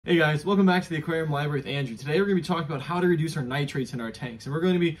Hey guys, welcome back to the Aquarium Library with Andrew. Today we're going to be talking about how to reduce our nitrates in our tanks. And we're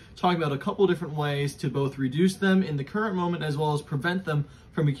going to be talking about a couple different ways to both reduce them in the current moment as well as prevent them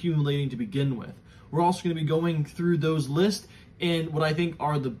from accumulating to begin with. We're also going to be going through those lists and what I think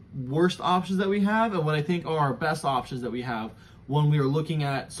are the worst options that we have and what I think are our best options that we have when we are looking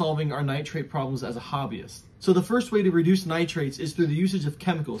at solving our nitrate problems as a hobbyist. So the first way to reduce nitrates is through the usage of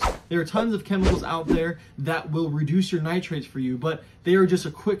chemicals. There are tons of chemicals out there that will reduce your nitrates for you, but they are just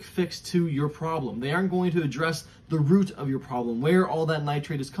a quick fix to your problem. They aren't going to address the root of your problem, where all that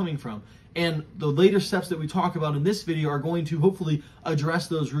nitrate is coming from. And the later steps that we talk about in this video are going to hopefully address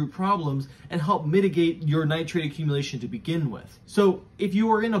those root problems and help mitigate your nitrate accumulation to begin with. So if you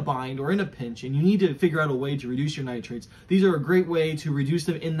are in a bind or in a pinch and you need to figure out a way to reduce your nitrates, these are a great way to reduce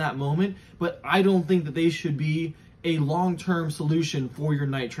them in that moment, but I don't think that they should be a long-term solution for your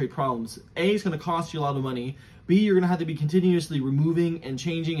nitrate problems. A, it's going to cost you a lot of money. B, you're going to have to be continuously removing and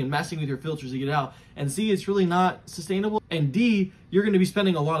changing and messing with your filters to get it out. And C, it's really not sustainable. And D, you're going to be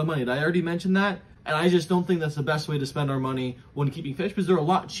spending a lot of money. Did I already mention that? And I just don't think that's the best way to spend our money when keeping fish, because there are a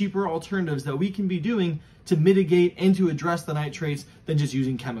lot cheaper alternatives that we can be doing to mitigate and to address the nitrates than just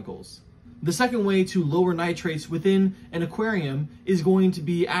using chemicals. The second way to lower nitrates within an aquarium is going to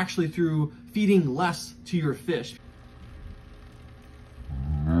be actually through feeding less to your fish.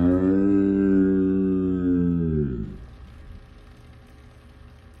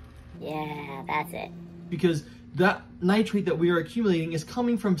 Yeah, that's it. Because that nitrate that we are accumulating is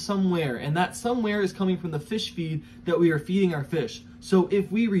coming from somewhere, and that somewhere is coming from the fish feed that we are feeding our fish. So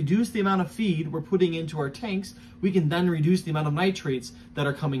if we reduce the amount of feed we're putting into our tanks, we can then reduce the amount of nitrates that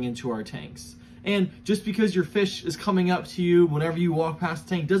are coming into our tanks. And just because your fish is coming up to you whenever you walk past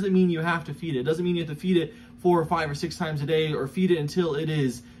the tank doesn't mean you have to feed it. It doesn't mean you have to feed it 4 or 5 or 6 times a day or feed it until it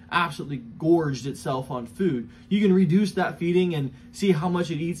is absolutely gorged itself on food. You can reduce that feeding and see how much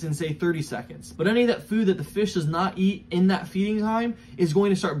it eats in, say, 30 seconds. But any of that food that the fish does not eat in that feeding time is going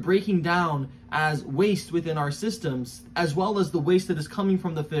to start breaking down as waste within our systems, as well as the waste that is coming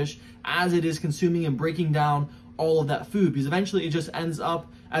from the fish as it is consuming and breaking down all of that food, because eventually it just ends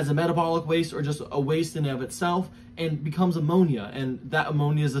up as a metabolic waste or just a waste in and of itself and becomes ammonia. And that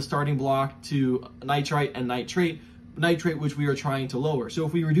ammonia is the starting block to nitrite and nitrate, which we are trying to lower. So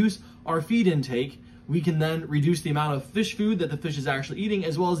if we reduce our feed intake, we can then reduce the amount of fish food that the fish is actually eating,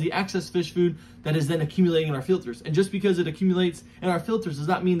 as well as the excess fish food that is then accumulating in our filters. And just because it accumulates in our filters does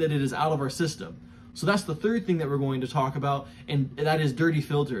not mean that it is out of our system. So that's the third thing that we're going to talk about, and that is dirty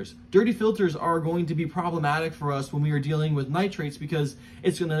filters. Dirty filters are going to be problematic for us when we are dealing with nitrates because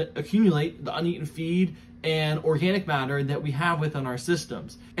it's going to accumulate the uneaten feed and organic matter that we have within our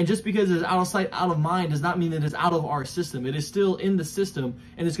systems. And just because it is out of sight, out of mind does not mean that it's out of our system. It is still in the system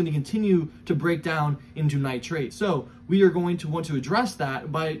and it's going to continue to break down into nitrate. So we are going to want to address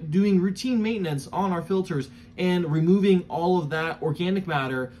that by doing routine maintenance on our filters and removing all of that organic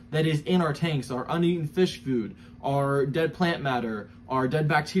matter that is in our tanks, our uneaten fish food, our dead plant matter, our dead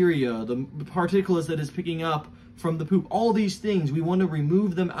bacteria, the particulates that is picking up from the poop. All these things, we want to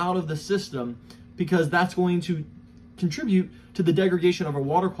remove them out of the system, because that's going to contribute to the degradation of our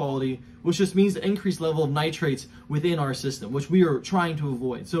water quality, which just means the increased level of nitrates within our system, which we are trying to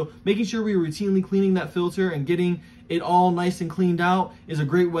avoid. So making sure we are routinely cleaning that filter and getting it all nice and cleaned out is a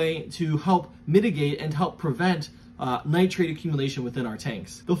great way to help mitigate and help prevent nitrate accumulation within our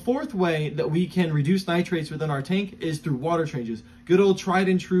tanks. The fourth way that we can reduce nitrates within our tank is through water changes. Good old tried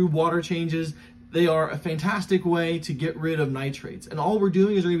and true water changes. They are a fantastic way to get rid of nitrates. And all we're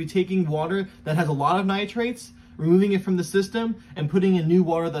doing is we're going to be taking water that has a lot of nitrates, removing it from the system, and putting in new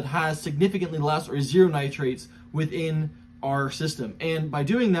water that has significantly less or zero nitrates within our system. And by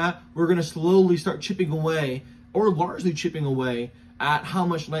doing that, we're going to slowly start chipping away, or largely chipping away, at how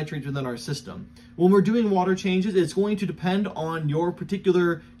much nitrates within our system. When we're doing water changes, it's going to depend on your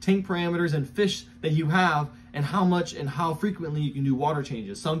particular tank parameters and fish that you have and how much and how frequently you can do water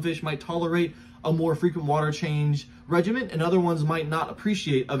changes. Some fish might tolerate a more frequent water change regimen, and other ones might not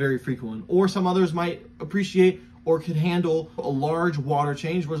appreciate a very frequent one. Or some others might appreciate or could handle a large water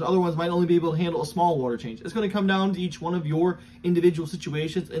change, whereas other ones might only be able to handle a small water change. It's going to come down to each one of your individual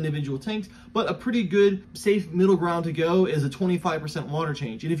situations, individual tanks, but a pretty good safe middle ground to go is a 25% water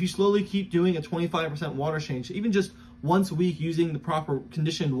change. And if you slowly keep doing a 25% water change, even just once a week using the proper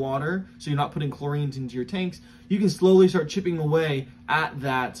conditioned water, so you're not putting chlorines into your tanks, you can slowly start chipping away at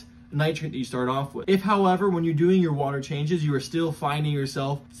that nitrate that you start off with. If, however, when you're doing your water changes, you are still finding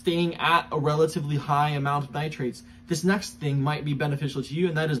yourself staying at a relatively high amount of nitrates, this next thing might be beneficial to you,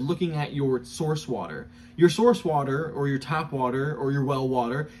 and that is looking at your source water. Your source water, or your tap water, or your well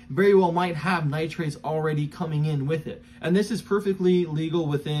water, very well might have nitrates already coming in with it. And this is perfectly legal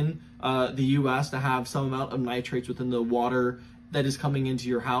within the US to have some amount of nitrates within the water that is coming into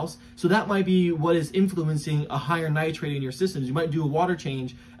your house. So that might be what is influencing a higher nitrate in your systems. You might do a water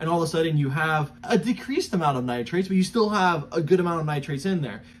change and all of a sudden you have a decreased amount of nitrates, but you still have a good amount of nitrates in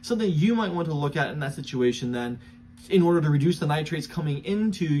there. Something you might want to look at in that situation then, in order to reduce the nitrates coming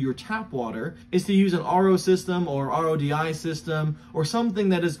into your tap water, is to use an RO system or RODI system or something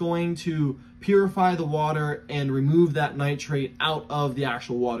that is going to purify the water and remove that nitrate out of the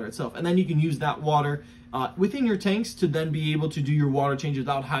actual water itself. And then you can use that water within your tanks to then be able to do your water change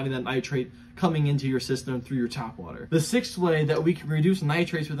without having that nitrate coming into your system through your tap water. The sixth way that we can reduce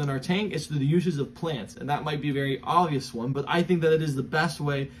nitrates within our tank is through the uses of plants. And that might be a very obvious one, but I think that it is the best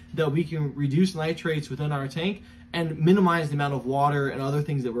way that we can reduce nitrates within our tank and minimize the amount of water and other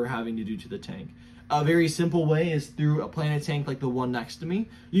things that we're having to do to the tank. A very simple way is through a planted tank like the one next to me.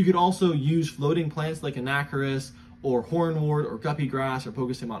 You could also use floating plants like Anacharis or hornwort or guppy grass or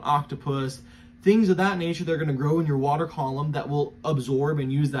Pokemon octopus. Things of that nature that are going to grow in your water column that will absorb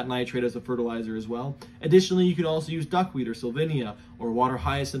and use that nitrate as a fertilizer as well. Additionally, you could also use duckweed or sylvinia or water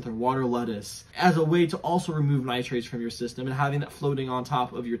hyacinth or water lettuce as a way to also remove nitrates from your system and having that floating on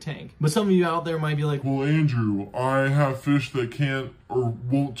top of your tank. But some of you out there might be like, well, Andrew, I have fish that can't or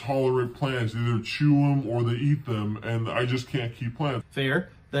won't tolerate plants, either chew them or they eat them, and I just can't keep plants. Fair.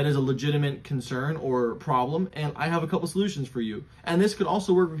 That is a legitimate concern or problem, and I have a couple solutions for you. And this could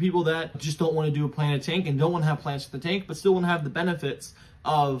also work for people that just don't want to do a planted tank and don't want to have plants in the tank, but still want to have the benefits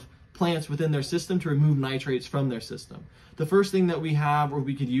of plants within their system to remove nitrates from their system. The first thing that we have or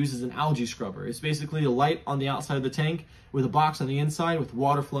we could use is an algae scrubber. It's basically a light on the outside of the tank with a box on the inside with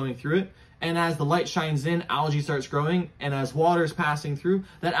water flowing through it. And as the light shines in, algae starts growing, and as water is passing through,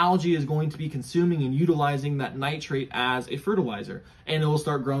 that algae is going to be consuming and utilizing that nitrate as a fertilizer. And it will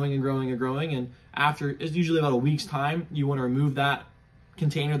start growing and growing and growing, and after, it's usually about a week's time, you want to remove that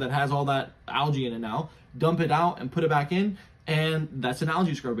container that has all that algae in it now, dump it out and put it back in, and that's an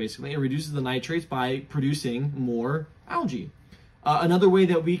algae scrubber basically. It reduces the nitrates by producing more algae. Another way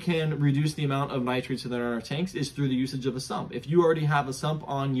that we can reduce the amount of nitrates that are in our tanks is through the usage of a sump. If you already have a sump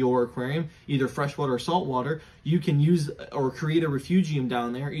on your aquarium, either freshwater or saltwater, you can use or create a refugium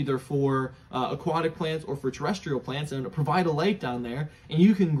down there, either for aquatic plants or for terrestrial plants, and provide a lake down there, and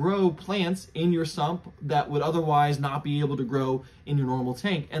you can grow plants in your sump that would otherwise not be able to grow in your normal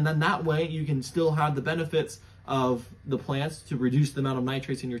tank. And then that way you can still have the benefits of the plants to reduce the amount of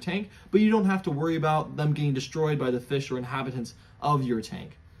nitrates in your tank, but you don't have to worry about them getting destroyed by the fish or inhabitants of your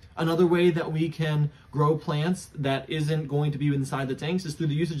tank. Another way that we can grow plants that isn't going to be inside the tanks is through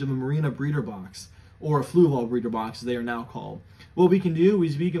the usage of a marina breeder box, or a fluval breeder box as they are now called. What we can do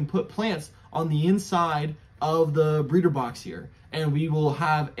is we can put plants on the inside of the breeder box here, and we will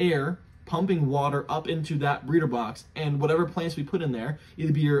have air pumping water up into that breeder box, and whatever plants we put in there,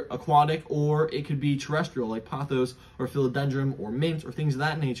 either be aquatic or it could be terrestrial like pothos or philodendron or mint or things of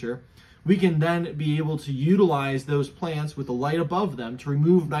that nature, we can then be able to utilize those plants with the light above them to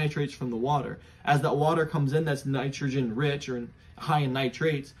remove nitrates from the water. As that water comes in that's nitrogen rich or high in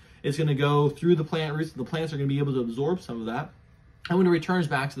nitrates, it's going to go through the plant roots. The plants are going to be able to absorb some of that. And when it returns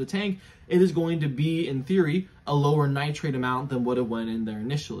back to the tank, it is going to be, in theory, a lower nitrate amount than what it went in there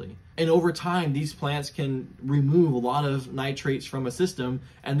initially. And over time, these plants can remove a lot of nitrates from a system,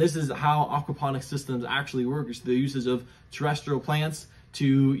 and this is how aquaponics systems actually work. It's the usage of terrestrial plants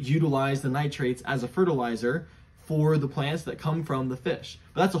to utilize the nitrates as a fertilizer for the plants that come from the fish.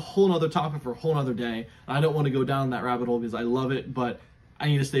 But that's a whole nother topic for a whole nother day. I don't want to go down that rabbit hole because I love it, but I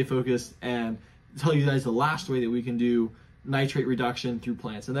need to stay focused and tell you guys the last way that we can do nitrate reduction through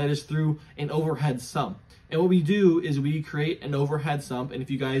plants, and that is through an overhead sump. And what we do is we create an overhead sump, and if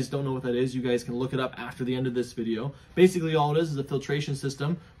you guys don't know what that is, you guys can look it up after the end of this video. Basically all it is a filtration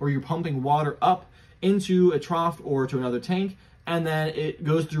system where you're pumping water up into a trough or to another tank, and then it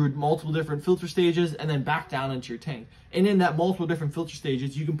goes through multiple different filter stages and then back down into your tank. And in that multiple different filter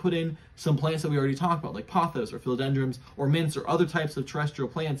stages, you can put in some plants that we already talked about, like pothos or philodendrons or mints or other types of terrestrial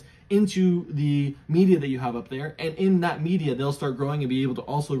plants into the media that you have up there. And in that media, they'll start growing and be able to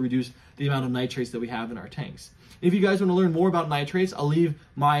also reduce the amount of nitrates that we have in our tanks. If you guys want to learn more about nitrates, I'll leave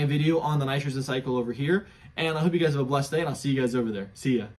my video on the nitrogen cycle over here. And I hope you guys have a blessed day, and I'll see you guys over there. See ya.